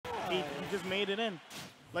he just made it in.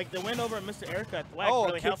 Like the win over Mr. Erica at Black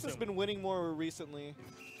really KiX helped him. has been winning more recently.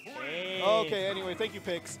 Hey. Okay, anyway, thank you,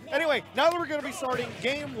 Pix. Anyway, now that we're going to be starting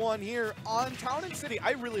game 1 here on Town and City,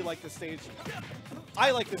 I really like this stage.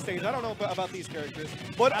 I like this stage. I don't know about these characters.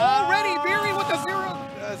 But already, Viri with the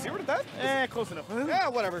 0 to death? Close enough. Yeah,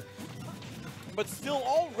 whatever. But still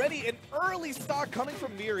already an early stock coming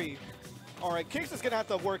from Viri. All right, KiX is gonna have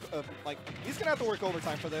to work he's gonna have to work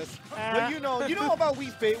overtime for this. But you know about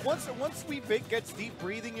Wii Fit. Once Wii Fit gets deep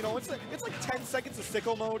breathing, you know it's like 10 seconds of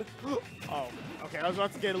sicko mode. Oh, okay. I was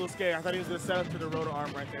about to get a little scared. I thought he was gonna set up to the rotor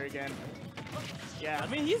arm right there again. Yeah, I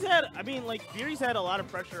mean Viri's had a lot of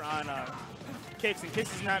pressure on KiX, and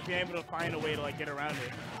KiX is not being able to find a way to get around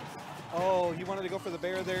it. Oh, he wanted to go for the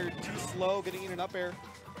bair there, too slow, getting in an up air.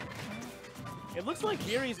 It looks like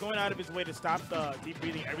Viri's going out of his way to stop the deep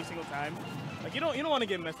breathing every single time. Like you don't want to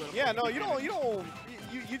get messed with. Yeah, no, you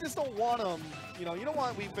just don't want him. You don't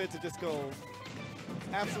want Wii Fit to just go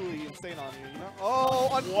absolutely insane on you. You know?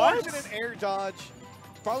 Oh, unfortunate air dodge.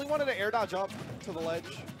 Probably wanted to air dodge up to the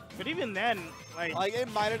ledge. But even then, like it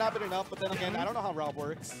might have not been enough. But then again, I don't know how Rob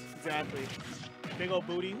works. Exactly. Big old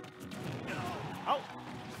booty. Oh.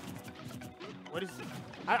 What is?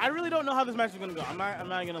 I really don't know how this match is gonna go. I'm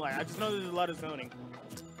not gonna lie. I just know there's a lot of zoning.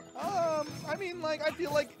 I mean, I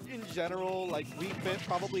feel like in general, Wii Fit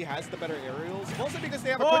probably has the better aerials, mostly because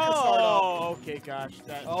they have a quicker startup. Oh, okay, gosh.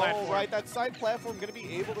 Right, that side platform gonna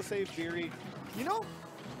be able to save Viri. You know,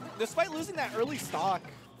 despite losing that early stock,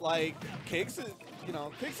 KiX is,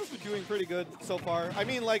 KiX has been doing pretty good so far. I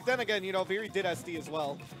mean, then again, Viri did SD as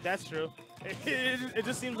well. That's true. It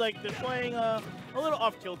just seems like they're playing a little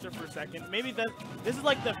off kilter for a second. Maybe this is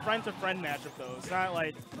like the friend-to-friend matchup, though. It's not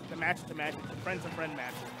like the match-to-match. It's a friend-to-friend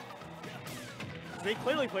matchup. They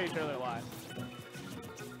clearly play each other a lot.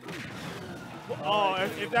 Oh,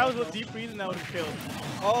 if that was with deep breathing, that would have killed.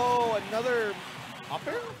 Oh, another up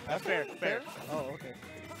air? Fair. Oh, okay.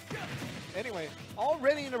 Anyway,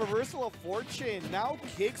 already in a reversal of fortune. Now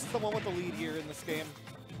KiX is the one with the lead here in this game.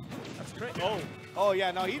 That's great. Oh,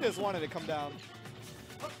 yeah, no, he just wanted to come down.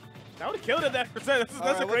 That would have killed it that percent.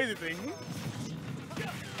 That's a crazy thing.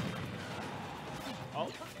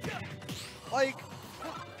 Oh.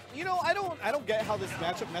 I don't get how this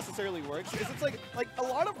matchup necessarily works, because it's like a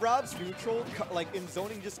lot of Rob's neutral, in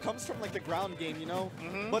zoning just comes from, the ground game,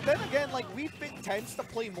 But then again, Wii Fit tends to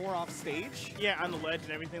play more off stage. Yeah, on the ledge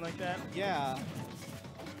and everything like that. Yeah.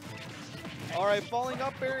 All right, falling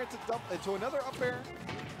up air into another up air.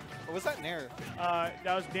 Or was that Nair?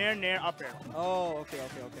 That was Nair, up air. Oh, okay.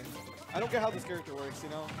 I don't get how this character works,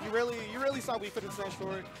 You really saw Wii Fit in Smash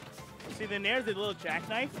 4. See, the Nair's a little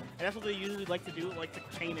jackknife, and that's what they usually like to do,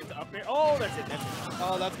 to chain into up air. Oh, that's it.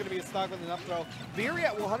 Oh, that's going to be a stock with an up throw. Viri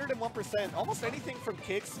at 101%. Almost anything from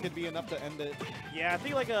KiX could be enough to end it. Yeah, I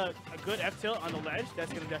think a good F tilt on the ledge,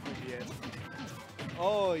 that's going to definitely be it.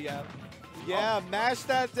 Oh, yeah. Yeah, mash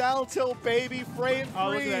that down tilt, baby. Frame free. Oh,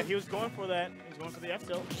 look at that. He was going for that. He was going for the F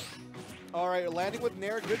tilt. All right, landing with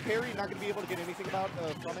Nair. Good parry. Not going to be able to get anything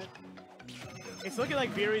from it. It's looking like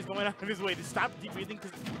Viri's going out of his way to stop deep breathing,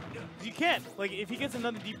 because you can't. If he gets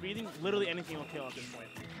another deep breathing, literally anything will kill at this point.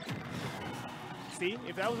 See?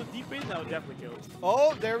 If that was a deep breathing, that would definitely kill.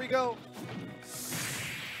 Oh, there we go.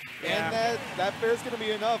 Yeah. And that fair's going to be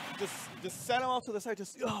enough. Just set him off to the side.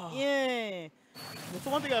 Yeah. That's the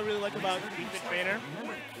one thing I really like about Wii Fit Trainer.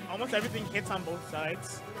 Almost everything hits on both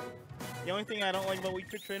sides. The only thing I don't like about Wii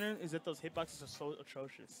Fit Trainer is that those hitboxes are so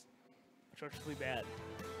atrocious. Atrociously bad.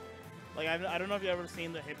 I don't know if you've ever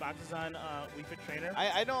seen the hitboxes on Wii Fit Trainer.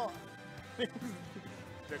 I don't.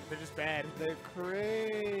 they're just bad. They're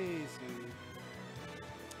crazy.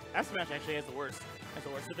 That Smash actually has the worst. Has the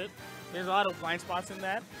worst of it. There's a lot of blind spots in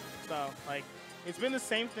that. So, it's been the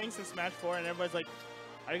same thing since Smash 4, and everybody's like,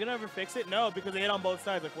 are you going to ever fix it? No, because they hit on both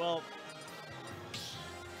sides. Well...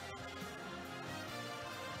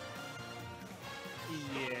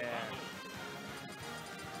 Yeah.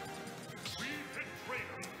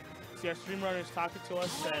 See, our stream runner is talking to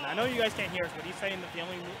us, and I know you guys can't hear us, but he's saying that the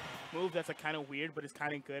only move that's kind of weird, but it's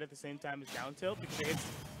kind of good at the same time is down tilt, because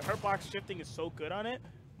the hurtbox shifting is so good on it,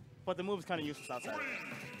 but the move is kind of useless outside of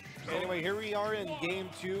it. Anyway, here we are in game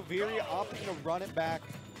 2. Viri opting to run it back.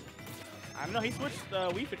 I don't know. He switched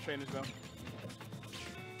Wii Fit trainers though.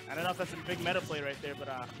 I don't know if that's a big meta play right there,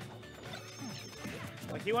 but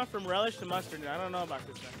he went from relish to mustard. I don't know about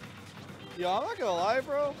this man. Yo, I'm not gonna lie,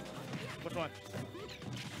 bro. Which one?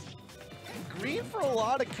 Green for a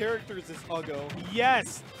lot of characters is Uggo.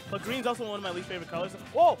 Yes, but green's also one of my least favorite colors.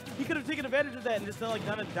 Whoa, he could have taken advantage of that and just done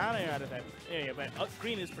done a down air out of that. Yeah, but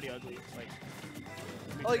green is pretty ugly.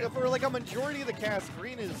 For a majority of the cast,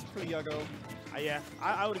 green is pretty Uggo. Yeah,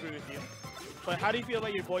 I would agree with you. But how do you feel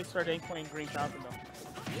about your boy starting playing Green Falcon though?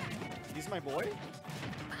 He's my boy?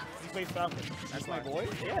 He plays Falcon. That's my boy?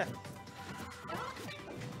 Yeah.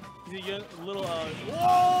 He's a little,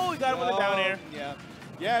 whoa! He got him with a down air. Yeah.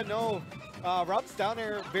 Yeah, no. Rob's down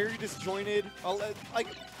air, very disjointed.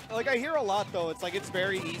 Like I hear a lot though, it's like it's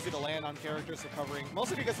very easy to land on characters recovering.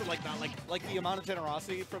 Mostly because of like the amount of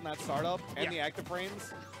generosity from that startup and the active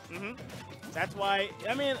frames. That's why,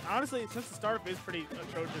 I mean, honestly, since the startup is pretty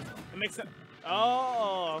atrocious, it makes sense.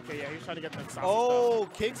 Oh, okay, yeah, he's trying to get the saucy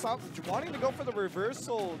stuff. KiX wanting to go for the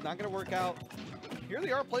reversal, not gonna work out. Here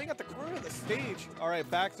they are playing at the corner of the stage. All right,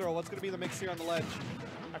 back throw. What's gonna be the mix here on the ledge?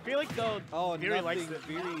 I feel like though, Viri likes it.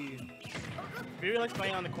 Viri likes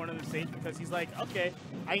playing on the corner of the stage because he's like, okay,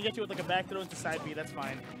 I can get you with like a back throw into side B, that's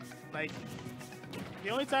fine. Like, the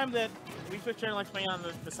only time that we switch turn likes playing on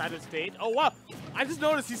the side of the stage. Oh wow, I just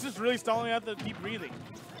noticed he's just really stalling out the deep breathing.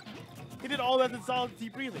 He did all that to stall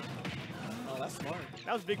deep breathing. Oh, that's smart.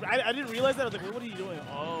 That was big. I didn't realize that. I was like, what are you doing?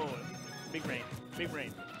 Oh, big brain, big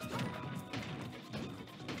brain.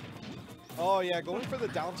 Oh yeah, going for the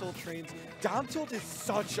down tilt trains. Down tilt is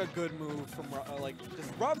such a good move from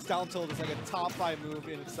just Rob's down tilt is like a top 5 move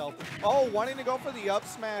in itself. Oh, wanting to go for the up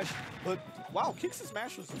smash, but wow, KiX's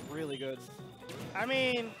smash was really good. I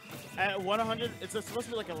mean, at 100, it's supposed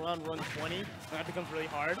to be like around 120, and that becomes really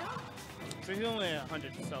hard. So he's only at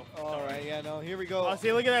 100, so. All right, yeah, no, here we go. Oh,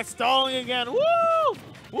 see, look at that stalling again. Woo!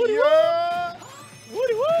 Woody yeah! woo!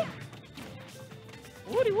 Woody woo!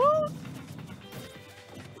 Woody woo!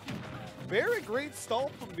 Very great stall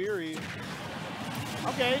from Viri.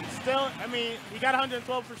 Okay, still, I mean, he got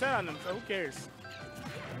 112% on him, so who cares?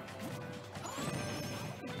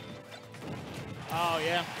 Oh,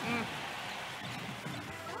 yeah.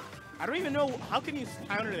 I don't even know, how can you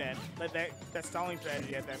counter that stalling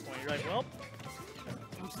strategy at that point? You're like, well,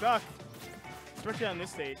 I'm stuck. Especially on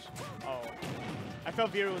this stage. Oh. I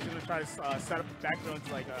felt Viri was going to try to set up a back throw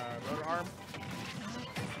into like a rotor arm.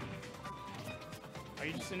 Are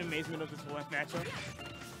you just in amazement of this one matchup?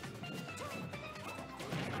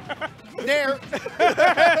 There!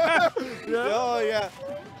 Yeah? Oh, yeah.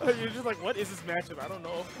 You're just like, what is this matchup? I don't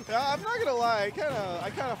know. I'm not gonna lie, I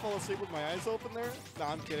kinda fall asleep with my eyes open there. No,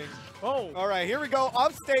 I'm kidding. Oh. All right, here we go.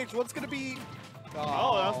 Off stage, what's gonna be?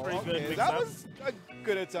 Oh, that was pretty good. That was a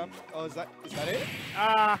good attempt. Oh, is that it?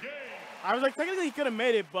 I was like, technically he could have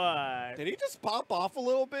made it, but did he just pop off a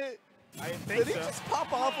little bit? I think Did he just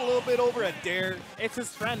pop off a little bit over a dare? It's his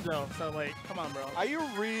friend though, so like, come on, bro. Are you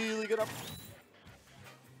really gonna?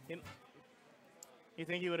 You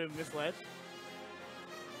think he would have misled?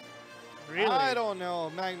 Really? I don't know.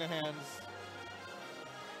 Magna hands.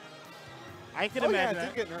 I could imagine yeah, it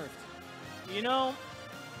that. did get nerfed. You know,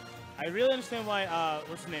 I really understand why,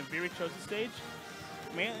 what's his name, Viri chose the stage.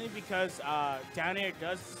 Mainly because down air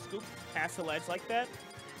does scoop past the ledge like that.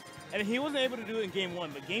 And he wasn't able to do it in game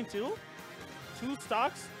 1, but game 2, 2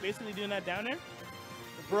 stocks basically doing that down air.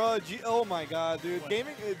 Bruh, oh my god, dude. What?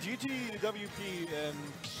 Gaming, GGWP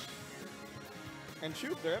and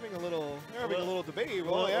Shoot, they're having a little debate.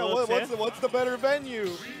 Well, yeah, what's the better venue?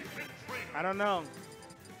 I don't know.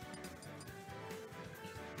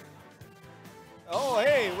 Oh,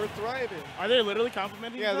 hey, we're thriving. Are they literally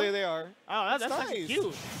complimenting? Yeah, they are. Oh, that's nice.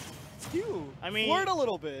 Cute. It's cute. I mean, flirt a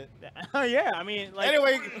little bit. Yeah, I mean, like.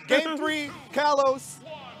 Anyway, game 3, Kalos.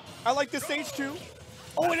 I like this stage 2.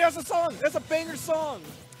 Oh, it has a song. That's a banger song.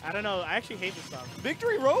 I don't know. I actually hate this song.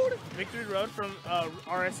 Victory Road? Victory Road from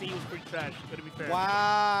RSE was pretty trash, to be fair.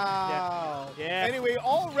 Wow. Yeah. Anyway,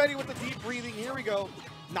 already with the deep breathing, here we go.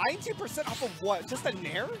 90% off of what? Just a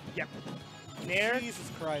Nair? Yep. Nair. Jesus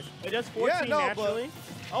Christ. It does 14 naturally.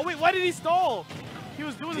 Oh, wait, why did he stall? He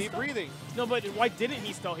was doing deep breathing. No, but why didn't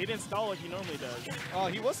he stall? He didn't stall like he normally does. Oh,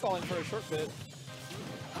 he was stalling for a short bit.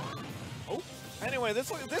 Oh. Anyway, this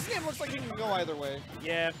game looks like it can go either way.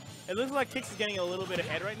 Yeah. It looks like KiX is getting a little bit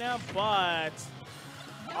ahead right now, but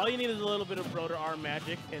all you need is a little bit of rotor arm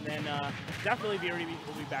magic, and then definitely Viri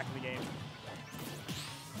will be back in the game.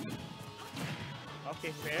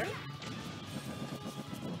 Okay, fair.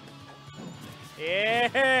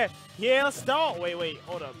 Yeah! Yeah, let's stall! Wait,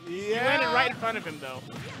 hold up. Yeah. He landed right in front of him, though.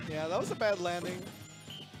 Yeah, that was a bad landing.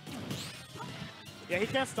 Yeah, he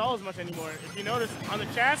can't stall as much anymore. If you notice, on the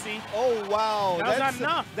chassis, oh wow, that's not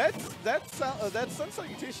enough. That Sun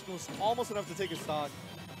Salutation was almost enough to take his stock.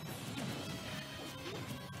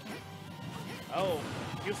 Oh,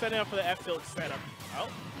 he was setting up for the F tilt setup. Oh,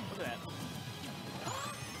 look at that.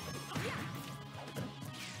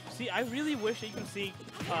 See, I really wish that you can see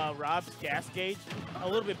Rob's gas gauge a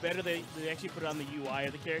little bit better. They actually put it on the UI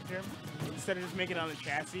of the character instead of just making it on the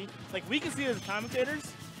chassis. Like, we can see it as commentators.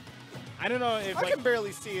 I don't know if I can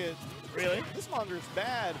barely see it. Really? This monitor is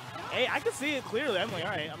bad. Hey, I can see it clearly. I'm like,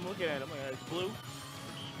 all right, I'm looking at it. I'm like, it's blue.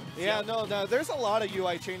 Yeah, no, there's a lot of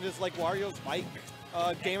UI changes, like Wario's mic,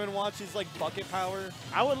 Game & Watch's like bucket power.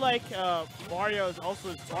 I would like Mario's also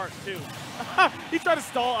his dart too. He tried to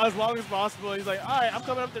stall as long as possible. He's like, all right, I'm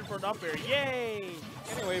coming up there for an up air. Yay!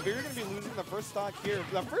 Anyway, Viri gonna be losing the first stock here.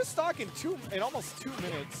 The first stock in almost 2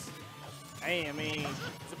 minutes. Hey, I mean,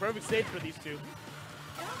 it's a perfect stage for these two.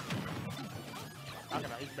 Okay,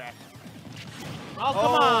 no, he's back. Oh,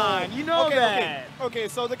 come on! You know that! Okay,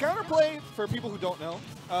 so the counterplay, for people who don't know,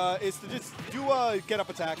 is to just do a get-up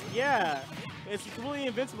attack. Yeah, it's completely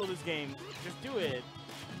invincible this game. Just do it.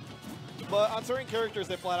 But on certain characters,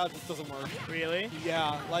 it flat out just doesn't work. Really?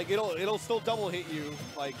 Yeah, like it'll still double hit you.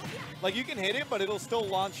 Like you can hit it, but it'll still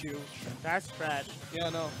launch you. That's trash. Yeah,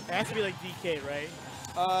 no. It has to be like DK, right?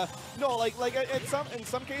 No, like in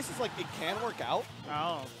some cases, like it can work out.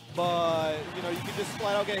 Oh. But you know, you can just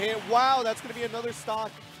flat out get hit. Wow, that's gonna be another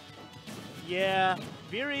stock. Yeah,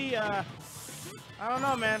 Viri. I don't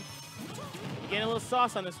know, man. Getting a little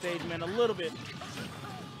sauce on the stage, man. A little bit.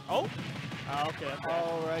 Oh. Oh, okay.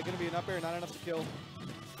 All right, gonna be an up air, not enough to kill.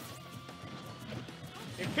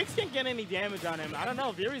 If KiX can't get any damage on him, I don't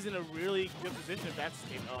know. Viri's in a really good position if that's the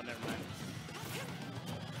case. Oh, never mind.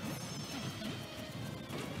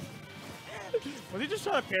 Was he just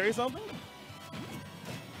trying to parry something?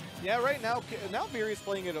 Yeah, right now Viri's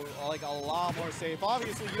playing it like a lot more safe.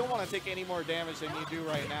 Obviously, you don't want to take any more damage than you do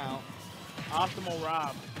right now. Optimal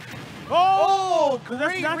Rob. Oh,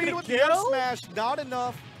 great read with the up smash. Not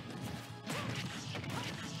enough.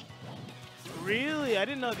 Really? I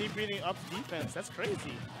didn't know deep breathing ups defense. That's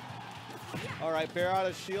crazy. All right, bear out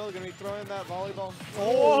of shield. Gonna be throwing that volleyball.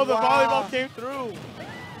 Oh, the volleyball came through.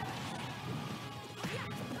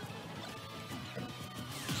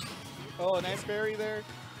 Oh, a nice parry there.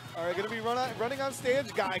 All right, gonna be running on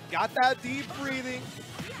stage. Got that deep breathing.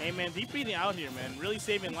 Hey, man, deep breathing out here, man. Really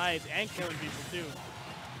saving lives and killing people, too.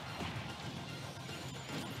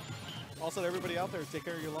 Also, to everybody out there, take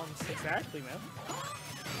care of your lungs. Exactly, man.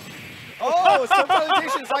 Oh, some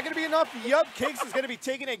salutation is not going to be enough. Yup, KiX is going to be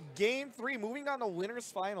taking a game 3, moving on to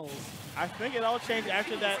winners finals. I think it all changed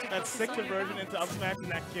after that sixth conversion into up smash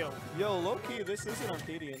and that kill. Yo, low-key, this isn't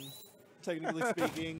Arcadian, technically speaking.